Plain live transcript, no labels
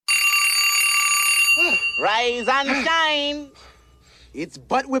Rise and shine. It's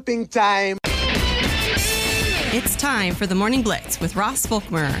butt whipping time. It's time for the Morning Blitz with Ross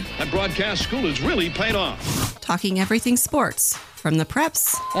Volkmer. That broadcast school is really paid off. Talking everything sports from the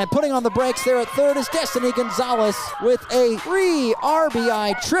preps. And putting on the brakes there at third is Destiny Gonzalez with a 3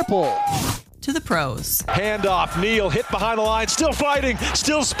 RBI triple. To the pros. Handoff, Neal hit behind the line, still fighting,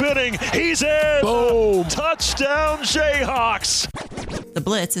 still spinning. He's in. Boom. Touchdown, Jayhawks. The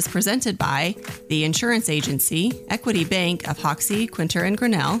Blitz is presented by the Insurance Agency, Equity Bank of Hoxie, Quinter, and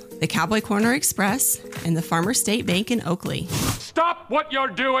Grinnell, the Cowboy Corner Express, and the Farmer State Bank in Oakley. Stop what you're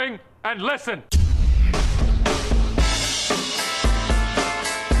doing and listen.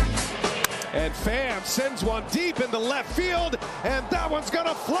 And Pham sends one deep into left field, and that one's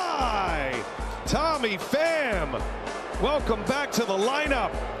gonna fly. Tommy Pham, welcome back to the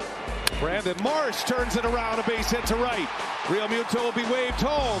lineup. Brandon Marsh turns it around, a base hit to right. Real Muto will be waved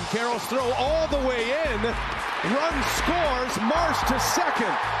home. Carroll's throw all the way in. Run scores, Marsh to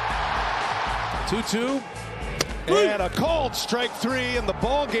second. 2-2. And a called strike three, and the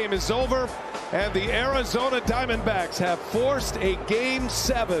ball game is over. And the Arizona Diamondbacks have forced a Game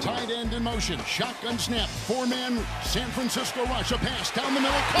 7. Tight end in motion. Shotgun snap. Four-man San Francisco rush. A pass down the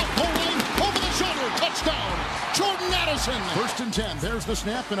middle. Caught goal line. Over the shoulder. Touchdown. Jordan Addison. 1st and 10. There's the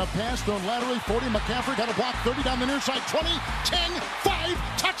snap and a pass thrown laterally. 40. McCaffrey got a block. 30 down the near side. 20. 10. 5.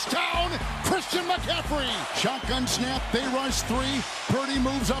 Touchdown. Christian McCaffrey. Shotgun snap. They rush 3. Purdy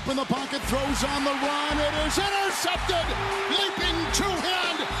moves up in the pocket. Throws on the run. It is intercepted. Leaping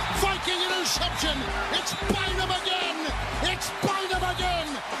two-hand. Viking interception. It's Bynum again. It's Bynum again.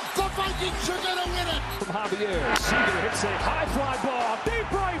 The Vikings are going to win it. From Javier, Seager hits a high fly ball, deep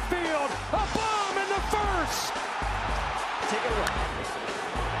right field, a bomb in the first. Take it away.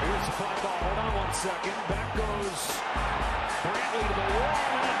 Here's the fly ball. Hold on 1 second. Back goes Brantley to the wall,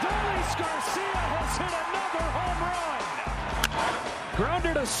 and Adolis Garcia has hit another home run.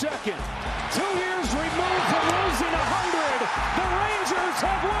 Grounded to second. 2 years removed from losing 100. The Rangers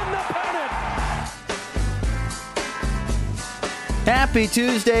have won the pennant. Happy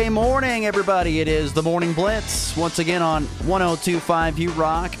Tuesday morning, everybody. It is the Morning Blitz. Once again on 102.5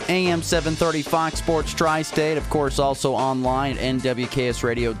 U-Rock, AM 730 Fox Sports Tri-State. Of course, also online at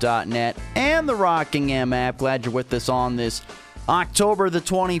nwksradio.net and the Rockingham app. Glad you're with us on this October the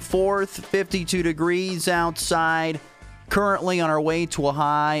 24th. 52 degrees outside. Currently on our way to a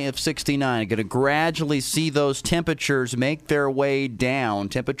high of 69. Going to gradually see those temperatures make their way down.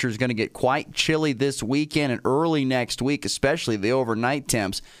 Temperatures going to get quite chilly this weekend and early next week, especially the overnight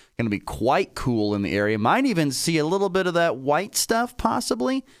temps. Going to be quite cool in the area. Might even see a little bit of that white stuff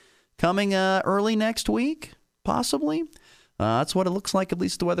possibly coming early next week, possibly. That's what it looks like, at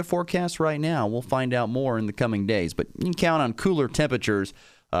least the weather forecast right now. We'll find out more in the coming days. But you can count on cooler temperatures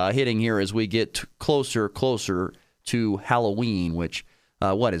hitting here as we get closer to Halloween, which,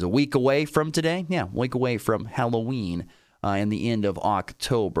 is a week away from today? Yeah, a week away from Halloween and the end of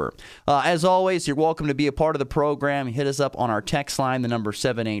October. As always, you're welcome to be a part of the program. Hit us up on our text line, the number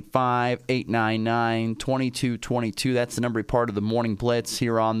 785-899-2222. That's the number to be part of the Morning Blitz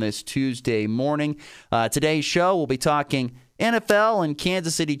here on this Tuesday morning. Today's show, we'll be talking NFL and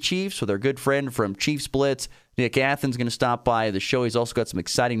Kansas City Chiefs with our good friend from Chiefs Blitz. Nick Athens going to stop by the show. He's also got some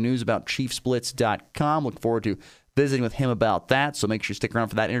exciting news about ChiefsBlitz.com. Look forward to visiting with him about that, so make sure you stick around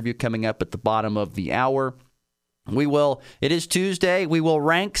for that interview coming up at the bottom of the hour. It is Tuesday, we will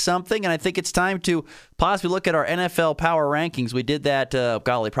rank something, and I think it's time to possibly look at our NFL Power Rankings. We did that,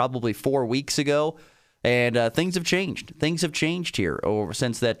 probably 4 weeks ago, and things have changed. Things have changed here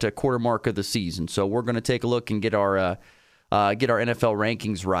since that quarter mark of the season, so we're going to take a look and get our NFL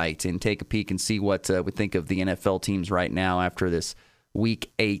rankings right and take a peek and see what we think of the NFL teams right now after this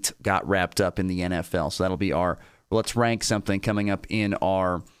Week 8 got wrapped up in the NFL. So that'll be our Let's Rank Something coming up in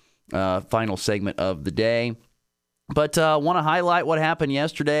our final segment of the day. But want to highlight what happened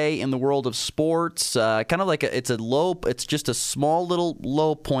yesterday in the world of sports. Kind of like it's just a small little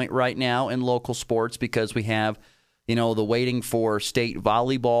low point right now in local sports because we have, the waiting for state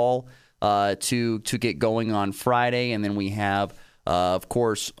volleyball to get going on Friday, and then we have, of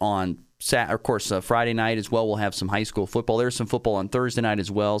course, Friday night as well. We'll have some high school football. There's some football on Thursday night as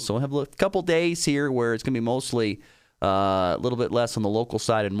well. So we'll have a couple days here where it's going to be mostly a little bit less on the local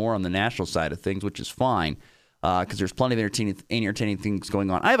side and more on the national side of things, which is fine because there's plenty of entertaining things going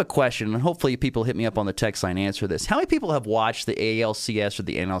on. I have a question, and hopefully people hit me up on the text line and answer this. How many people have watched the ALCS or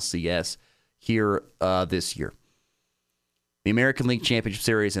the NLCS here this year? The American League Championship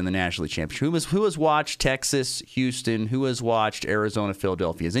Series and the National League Championship. Who has watched Texas, Houston? Who has watched Arizona,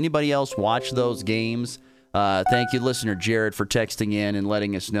 Philadelphia? Has anybody else watched those games? Thank you, listener Jared, for texting in and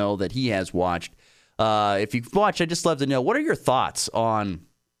letting us know that he has watched. If you've watched, I'd just love to know, what are your thoughts on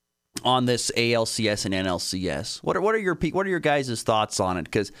this ALCS and NLCS? What are your guys' thoughts on it?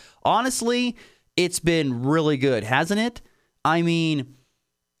 Because honestly, it's been really good, hasn't it? I mean,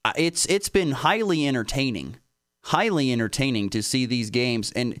 it's been highly entertaining to see these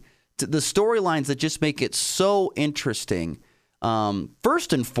games and the storylines that just make it so interesting.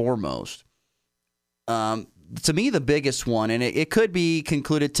 First and foremost, to me, the biggest one, and it could be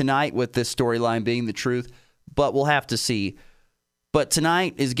concluded tonight with this storyline being the truth, but we'll have to see. But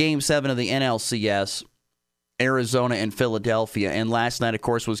tonight is Game 7 of the NLCS, Arizona and Philadelphia. And last night, of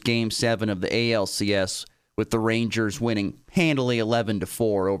course, was Game 7 of the ALCS with the Rangers winning handily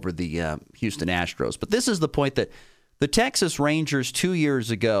 11-4 over the Houston Astros. But this is the point that the Texas Rangers 2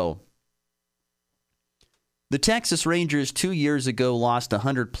 years ago lost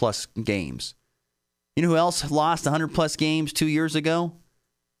 100-plus games. You know who else lost 100-plus games 2 years ago?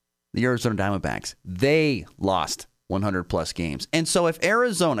 The Arizona Diamondbacks. They lost 100-plus games. And so if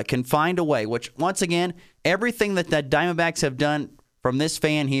Arizona can find a way, which, once again, everything that Diamondbacks have done from this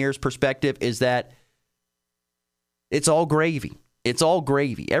fan here's perspective is that it's all gravy. It's all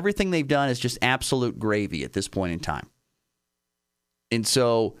gravy. Everything they've done is just absolute gravy at this point in time. And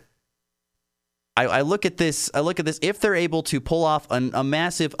so I look at this. If they're able to pull off a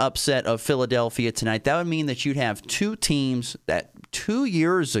massive upset of Philadelphia tonight, that would mean that you'd have two teams that 2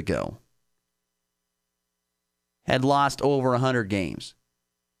 years ago had lost over 100 games,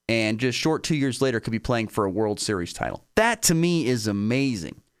 and just short 2 years later could be playing for a World Series title. That, to me, is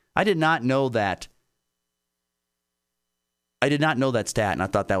amazing. I did not know that. I did not know that stat, and I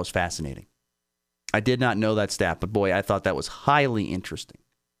thought that was fascinating. I did not know that stat, but boy, I thought that was highly interesting.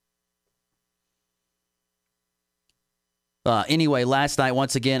 Anyway, last night,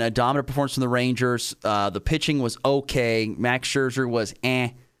 once again, a dominant performance from the Rangers. The pitching was okay. Max Scherzer was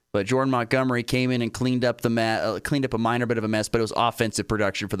but Jordan Montgomery came in and cleaned up a minor bit of a mess, but it was offensive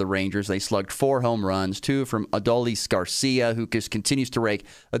production for the Rangers. They slugged 4 home runs, 2 from Adolis Garcia, who just continues to rake.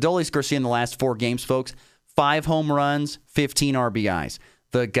 Adolis Garcia in the last 4 games, folks, 5 home runs, 15 RBIs.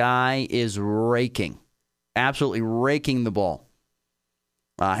 The guy is raking, absolutely raking the ball,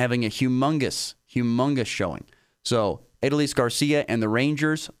 having a humongous showing. So Adolis Garcia and the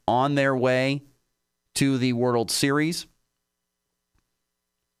Rangers on their way to the World Series.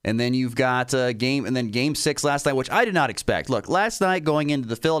 And then you've got Game 6 last night, which I did not expect. Look, last night going into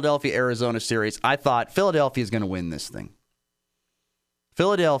the Philadelphia-Arizona series, I thought Philadelphia is going to win this thing.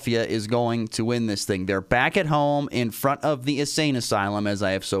 Philadelphia is going to win this thing. They're back at home in front of the Insane Asylum, as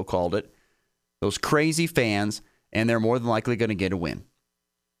I have so called it. Those crazy fans, and they're more than likely going to get a win.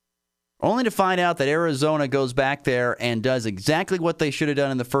 Only to find out that Arizona goes back there and does exactly what they should have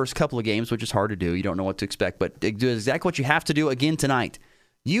done in the first couple of games, which is hard to do. You don't know what to expect, but they do exactly what you have to do again tonight.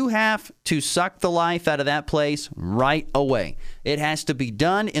 You have to suck the life out of that place right away. It has to be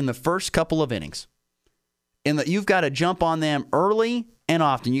done in the first couple of innings. You've got to jump on them early and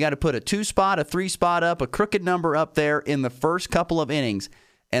often. You got to put a 2-spot, a 3-spot up, a crooked number up there in the first couple of innings,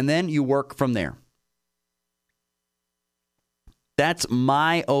 and then you work from there. That's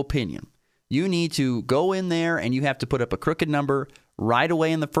my opinion. You need to go in there and you have to put up a crooked number right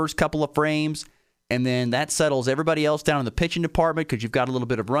away in the first couple of frames, and then that settles everybody else down in the pitching department because you've got a little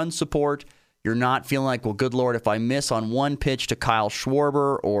bit of run support. You're not feeling like, well, good Lord, if I miss on one pitch to Kyle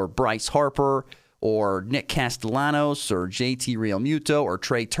Schwarber or Bryce Harper or Nick Castellanos or JT Realmuto or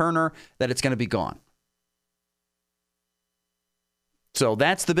Trey Turner, that it's going to be gone. So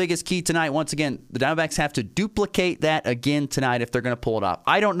that's the biggest key tonight. Once again, the Diamondbacks have to duplicate that again tonight if they're going to pull it off.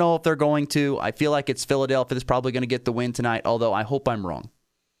 I don't know if they're going to. I feel like it's Philadelphia that's probably going to get the win tonight, although I hope I'm wrong.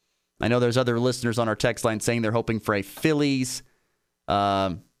 I know there's other listeners on our text line saying they're hoping for a Phillies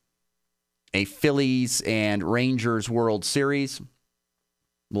and Rangers World Series.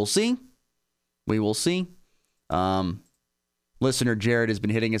 We'll see. We will see. Listener Jared has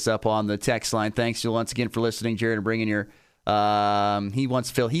been hitting us up on the text line. Thanks you once again for listening, Jared, and bringing your.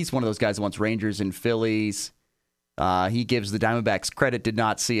 He's one of those guys that wants Rangers and Phillies. He gives the Diamondbacks credit, did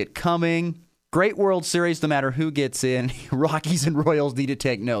not see it coming. Great World Series, no matter who gets in. Rockies and Royals need to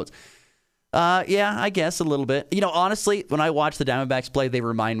take notes. Yeah, I guess a little bit. You know, honestly, when I watch the Diamondbacks play, they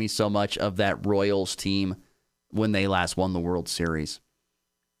remind me so much of that Royals team when they last won the World Series.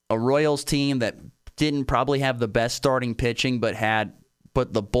 A Royals team that didn't probably have the best starting pitching, but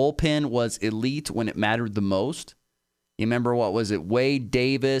the bullpen was elite when it mattered the most. You remember, what was it? Wade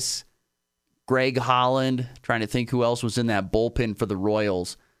Davis, Greg Holland, trying to think who else was in that bullpen for the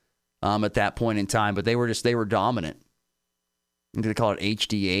Royals at that point in time, but they were dominant. They call it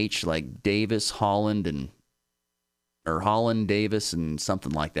HDH, like Davis, Holland, and or Holland Davis and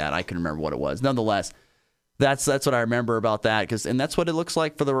something like that. I can remember what it was. Nonetheless, that's what I remember about that. And that's what it looks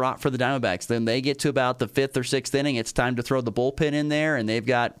like for the Diamondbacks. Then they get to about the 5th or 6th inning. It's time to throw the bullpen in there, and they've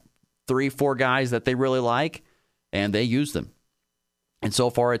got 3-4 guys that they really like, and they use them. And so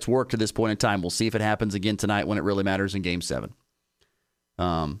far, it's worked to this point in time. We'll see if it happens again tonight when it really matters in Game 7.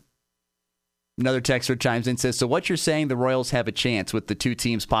 Another texter chimes in and says, so what you're saying, the Royals have a chance with the two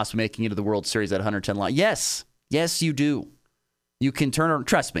teams possibly making it to the World Series at 110 line? Yes. Yes, you do. You can turn around.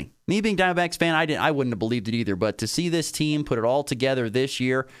 Trust me. Me being Diamondbacks fan, I wouldn't have believed it either. But to see this team put it all together this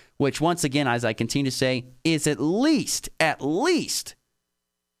year, which once again, as I continue to say, is at least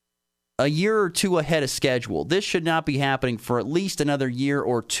a year or two ahead of schedule. This should not be happening for at least another year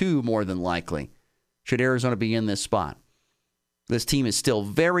or two, more than likely, should Arizona be in this spot. This team is still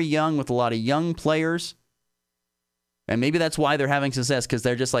very young with a lot of young players. And maybe that's why they're having success, because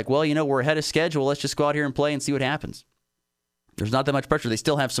they're just like, well, we're ahead of schedule. Let's just go out here and play and see what happens. There's not that much pressure. They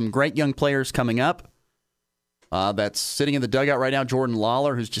still have some great young players coming up. That's sitting in the dugout right now, Jordan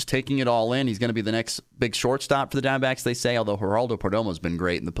Lawler, who's just taking it all in. He's going to be the next big shortstop for the Diamondbacks, they say, although Geraldo Perdomo's been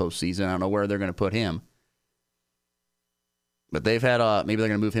great in the postseason. I don't know where they're going to put him. But they've had, maybe they're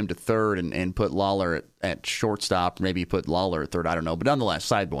going to move him to third and put Lawler at shortstop. Maybe put Lawler at third. I don't know. But nonetheless,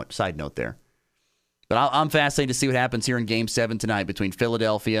 side note there. But I'm fascinated to see what happens here in Game 7 tonight between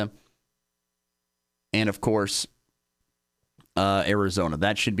Philadelphia and, of course, Arizona.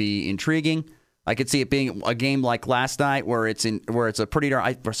 That should be intriguing. I could see it being a game like last night where it's a pretty darn.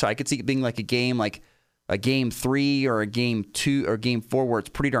 I could see it being like a game like a Game 3 or a Game 2 or Game 4 where it's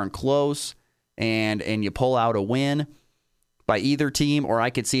pretty darn close and you pull out a win by either team, or I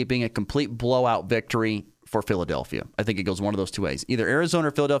could see it being a complete blowout victory for Philadelphia. I think it goes one of those two ways. Either Arizona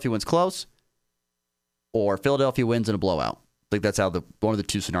or Philadelphia wins close, or Philadelphia wins in a blowout. I think that's how one of the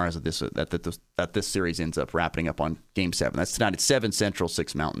two scenarios of that this series ends up wrapping up on Game 7. That's tonight at 7 Central,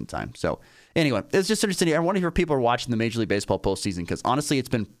 6 Mountain Time. So anyway, it's just interesting. I want to hear if people are watching the Major League Baseball postseason, because honestly, it's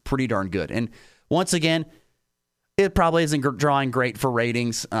been pretty darn good. And once again, it probably isn't drawing great for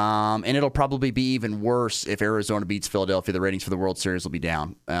ratings, and it'll probably be even worse if Arizona beats Philadelphia. The ratings for the World Series will be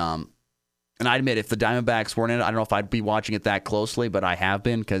down. And I admit, if the Diamondbacks weren't in it, I don't know if I'd be watching it that closely, but I have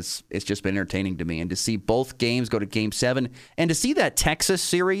been, because it's just been entertaining to me. And to see both games go to Game 7, and to see that Texas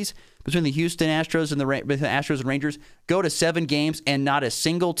series between the Houston Astros and the Astros and Rangers go to 7 games and not a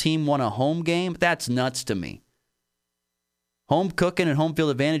single team won a home game, that's nuts to me. Home cooking and home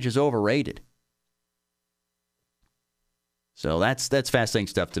field advantage is overrated. So that's fascinating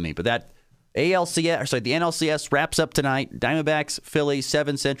stuff to me. But that the NLCS wraps up tonight. Diamondbacks, Phillies,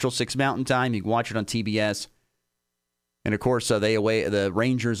 7 Central, 6 Mountain Time. You can watch it on TBS. And, of course, the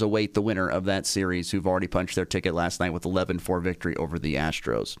Rangers await the winner of that series, who've already punched their ticket last night with 11-4 victory over the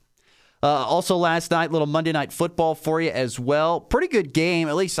Astros. Also last night, little Monday Night Football for you as well. Pretty good game,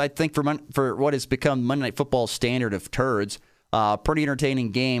 at least I think for what has become Monday Night Football standard of turds. Pretty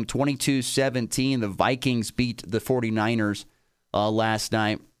entertaining game, 22-17. The Vikings beat the 49ers last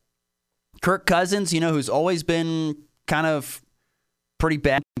night. Kirk Cousins, who's always been kind of pretty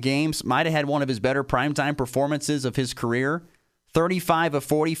bad in games, might have had one of his better primetime performances of his career. 35 of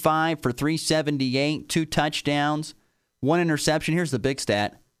 45 for 378, 2 touchdowns, 1 interception. Here's the big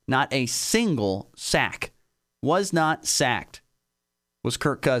stat. Not a single sack. Was not sacked. Was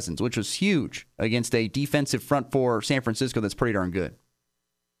Kirk Cousins, which was huge against a defensive front for San Francisco that's pretty darn good.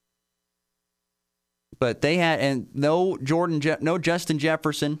 But they had, and no Justin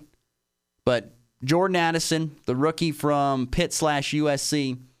Jefferson, but Jordan Addison, the rookie from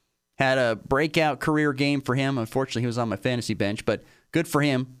Pitt/USC, had a breakout career game for him. Unfortunately, he was on my fantasy bench, but good for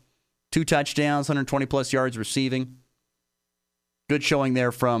him. 2 touchdowns, 120-plus yards receiving. Good showing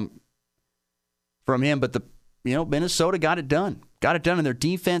there from him, but Minnesota got it done. Got it done, and their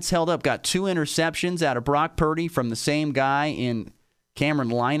defense held up. Got 2 interceptions out of Brock Purdy from the same guy in Cameron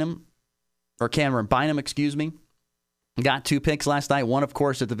Bynum, excuse me. Got 2 picks last night, one, of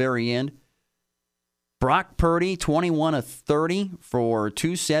course, at the very end. Brock Purdy, 21 of 30 for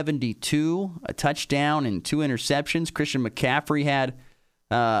 272, a touchdown and 2 interceptions. Christian McCaffrey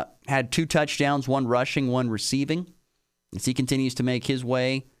had 2 touchdowns, 1 rushing, 1 receiving, as he continues to make his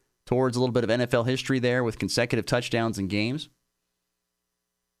way towards a little bit of NFL history there with consecutive touchdowns in games.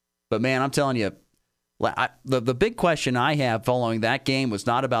 But, man, I'm telling you, the big question I have following that game was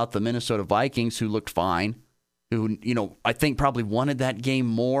not about the Minnesota Vikings, who looked fine, who, I think probably wanted that game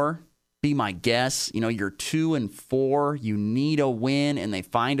more, be my guess. You're 2-4, you need a win, and they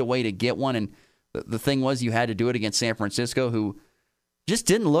find a way to get one. And the thing was, you had to do it against San Francisco, who just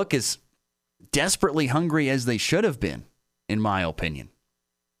didn't look as desperately hungry as they should have been, in my opinion.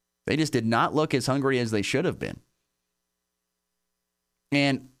 They just did not look as hungry as they should have been.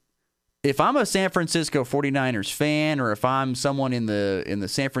 And if I'm a San Francisco 49ers fan, or if I'm someone in the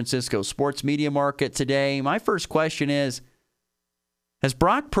San Francisco sports media market today, my first question is, has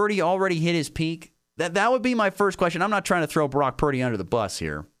Brock Purdy already hit his peak? That would be my first question. I'm not trying to throw Brock Purdy under the bus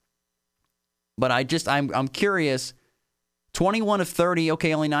here, but I'm curious. 21 of 30,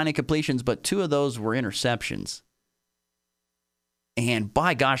 okay, only 9 incompletions, but 2 of those were interceptions. And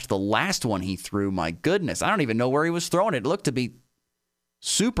by gosh, the last one he threw, my goodness, I don't even know where he was throwing it. It looked to be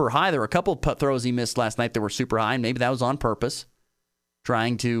super high. There were a couple of throws he missed last night that were super high, and maybe that was on purpose,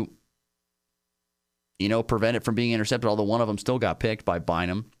 trying to, prevent it from being intercepted, although one of them still got picked by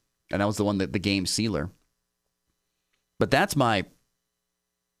Bynum, and that was the one that the game sealer. But that'd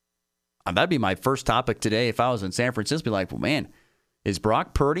be my first topic today if I was in San Francisco. Be like, well, man, is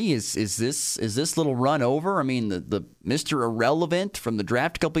Brock Purdy, is this little run over? I mean, the Mr. Irrelevant from the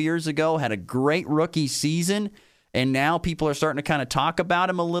draft a couple years ago had a great rookie season, and now people are starting to kind of talk about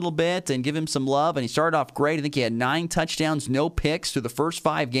him a little bit and give him some love. And he started off great. I think he had 9 touchdowns, no picks through the first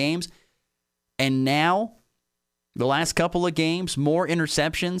 5 games. And now, the last couple of games, more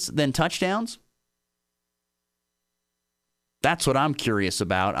interceptions than touchdowns? That's what I'm curious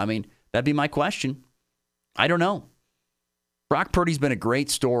about. I mean, that'd be my question. I don't know. Brock Purdy's been a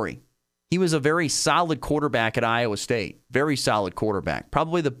great story. He was a very solid quarterback at Iowa State. Very solid quarterback.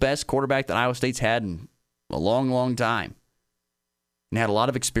 Probably the best quarterback that Iowa State's had in a long, long time. And had a lot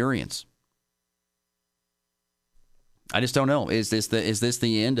of experience. I just don't know. Is this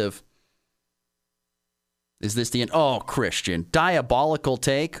the end of... Is this the end? Oh, Christian, diabolical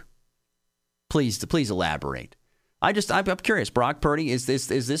take. Please elaborate. I'm curious. Brock Purdy, is this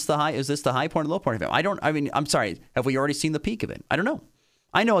the high point or low point of him? I'm sorry. Have we already seen the peak of it? I don't know.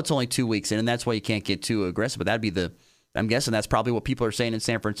 I know it's only 2 weeks in, and that's why you can't get too aggressive. But I'm guessing that's probably what people are saying in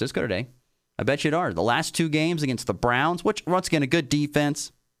San Francisco today. I bet you it are. The last 2 games against the Browns, which once again a good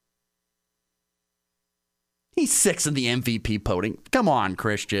defense. He's 6th in the MVP voting. Come on,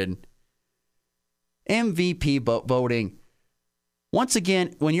 Christian. MVP voting. Once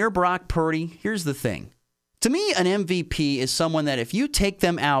again, when you're Brock Purdy, here's the thing. To me, an MVP is someone that if you take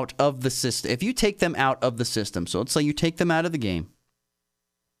them out of the system, so let's say you take them out of the game.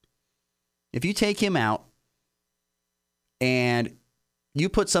 If you take him out and you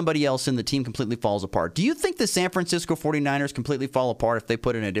put somebody else in, the team completely falls apart. Do you think the San Francisco 49ers completely fall apart if they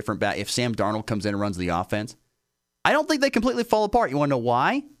put in a different if Sam Darnold comes in and runs the offense? I don't think they completely fall apart. You want to know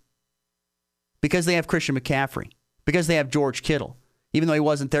why? Because they have Christian McCaffrey. Because they have George Kittle. Even though he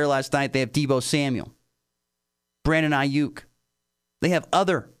wasn't there last night, they have Deebo Samuel. Brandon Ayuk. They have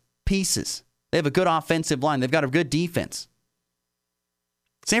other pieces. They have a good offensive line. They've got a good defense.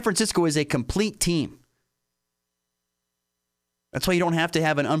 San Francisco is a complete team. That's why you don't have to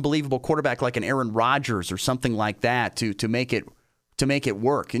have an unbelievable quarterback like an Aaron Rodgers or something like that to make it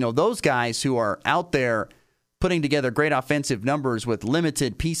work. Those guys who are out there putting together great offensive numbers with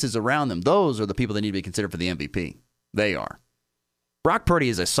limited pieces around them, those are the people that need to be considered for the MVP. They are. Brock Purdy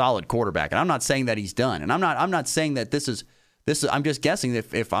is a solid quarterback, and I'm not saying that he's done. And I'm not saying that this is I'm just guessing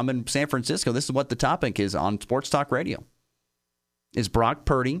if I'm in San Francisco, this is what the topic is on Sports Talk Radio. Is Brock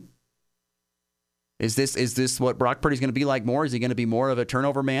Purdy, is this what Brock Purdy's going to be like more? Is he going to be more of a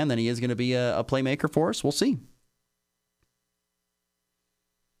turnover man than he is going to be a playmaker for us? We'll see.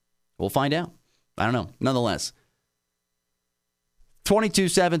 We'll find out. I don't know. Nonetheless,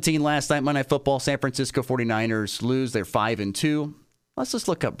 22-17 last night, Monday Night Football. San Francisco 49ers lose. They're 5-2. Let's just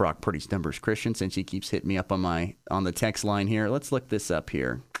look up Brock Purdy's numbers, Christian, since he keeps hitting me up on the text line here. Let's look this up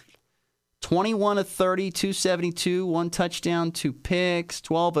here. 21 of 30, 272, 1 touchdown, 2 picks.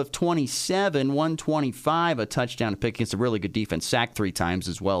 12 of 27, 125, a touchdown, a pick against a really good defense. Sacked 3 times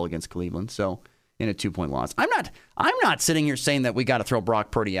as well against Cleveland. So in a 2-point loss. I'm not sitting here saying that we got to throw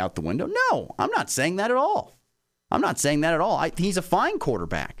Brock Purdy out the window. No, I'm not saying that at all. He's a fine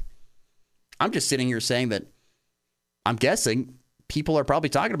quarterback. I'm just sitting here saying that I'm guessing people are probably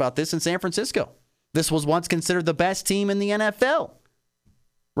talking about this in San Francisco. This was once considered the best team in the NFL,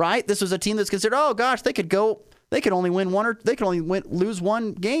 right? This was a team that's considered, oh gosh, they could only lose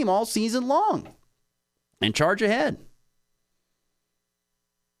one game all season long and charge ahead.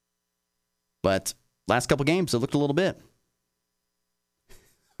 But last couple games, it looked a little bit.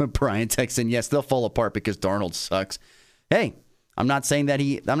 Brian texting, yes, they'll fall apart because Darnold sucks. Hey, I'm not saying that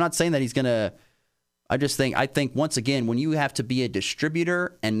he's going to. I think once again, when you have to be a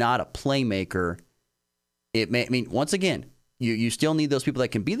distributor and not a playmaker, once again, you still need those people that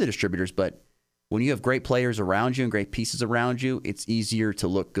can be the distributors, but when you have great players around you and great pieces around you, it's easier to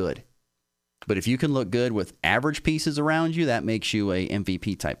look good. But if you can look good with average pieces around you, that makes you a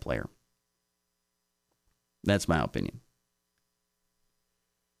MVP type player. That's my opinion.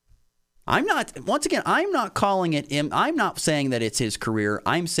 I'm not calling it him. I'm not saying that it's his career.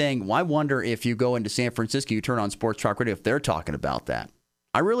 I'm saying, I wonder if you go into San Francisco, you turn on Sports Talk Radio, if they're talking about that.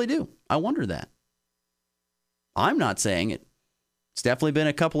 I really do. I wonder that. I'm not saying it. It's definitely been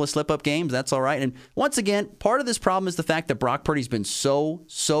a couple of slip-up games. That's all right. And once again, part of this problem is the fact that Brock Purdy's been so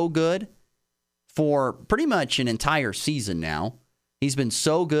good for pretty much an entire season now. He's been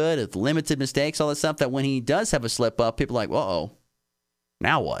so good at limited mistakes, all that stuff, that when he does have a slip-up, people are like, uh-oh,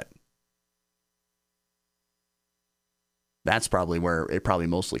 now what? That's probably where it probably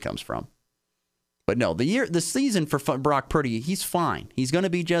mostly comes from. But no, the season for Brock Purdy, he's fine. He's going to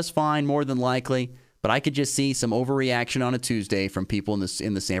be just fine, more than likely. But I could just see some overreaction on a Tuesday from people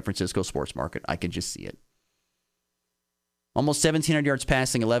in the San Francisco sports market. I could just see it. Almost 1,700 yards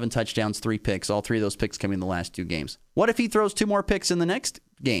passing, 11 touchdowns, 3 picks. All 3 of those picks coming in the last 2 games. What if he throws 2 more picks in the next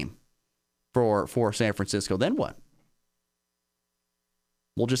game for San Francisco? Then what?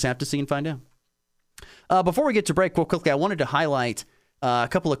 We'll just have to see and find out. Before we get to break, real quickly, I wanted to highlight a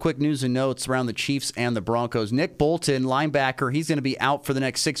couple of quick news and notes around the Chiefs and the Broncos. Nick Bolton, linebacker, he's going to be out for the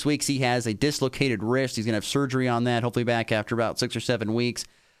next 6 weeks. He has a dislocated wrist. He's going to have surgery on that, hopefully back after about 6 or 7 weeks.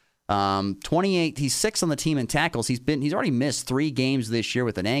 28, he's 6th on the team in tackles. He's already missed 3 games this year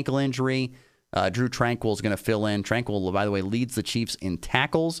with an ankle injury. Drew Tranquill is going to fill in. Tranquill, by the way, leads the Chiefs in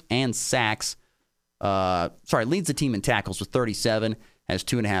tackles and sacks. Leads the team in tackles with 37. Has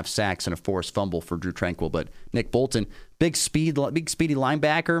 2.5 sacks and a forced fumble for Drew Tranquill. But Nick Bolton, big speedy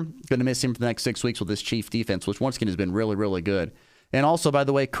linebacker, going to miss him for the next 6 weeks with this Chief defense, which once again has been really, really good. And also, by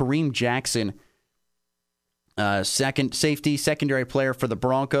the way, Kareem Jackson, secondary player for the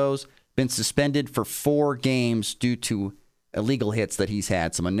Broncos, been suspended for 4 games due to illegal hits that he's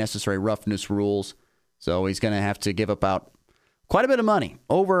had, some unnecessary roughness rules. So he's going to have to give about quite a bit of money,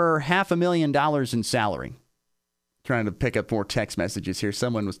 over $500,000 in salary. Trying to pick up more text messages here.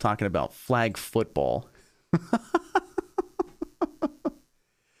 Someone was talking about flag football.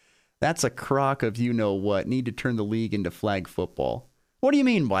 That's a crock of you-know-what. Need to turn the league into flag football. What do you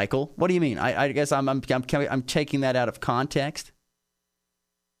mean, Michael? What do you mean? I guess I'm taking that out of context.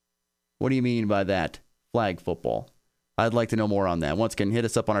 What do you mean by that? Flag football. I'd like to know more on that. Once again, hit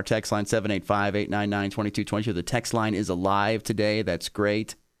us up on our text line, 785-899-2222. The text line is alive today. That's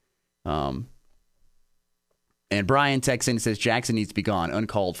great. And Brian texts in and says Jackson needs to be gone,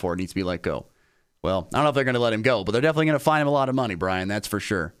 uncalled for, needs to be let go. Well, I don't know if they're going to let him go, but they're definitely going to fine him a lot of money, Brian, that's for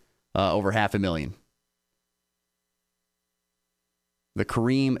sure. Over $500,000. The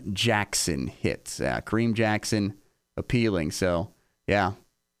Kareem Jackson hits. Kareem Jackson appealing. So, yeah.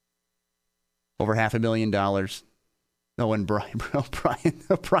 Over $500,000. No, and Brian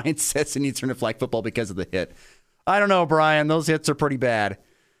says he needs to turn to flag football because of the hit. I don't know, Brian. Those hits are pretty bad.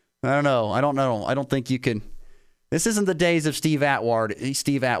 I don't know. I don't think you can. This isn't the days of Steve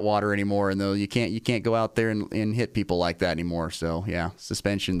Atwater anymore, and though you can't go out there and hit people like that anymore. So yeah,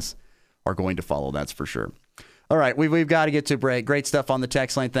 suspensions are going to follow. That's for sure. All right, we've got to get to a break. Great stuff on the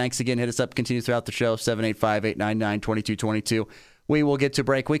text line. Thanks again. Hit us up. Continue throughout the show. 785-899-2222. We will get to a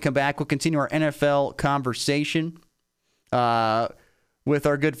break. We come back. We'll continue our NFL conversation with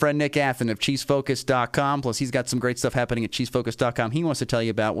our good friend Nick Athen of ChiefsFocus.com. Plus, he's got some great stuff happening at ChiefsFocus.com he wants to tell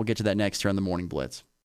you about. We'll get to that next here on the Morning Blitz.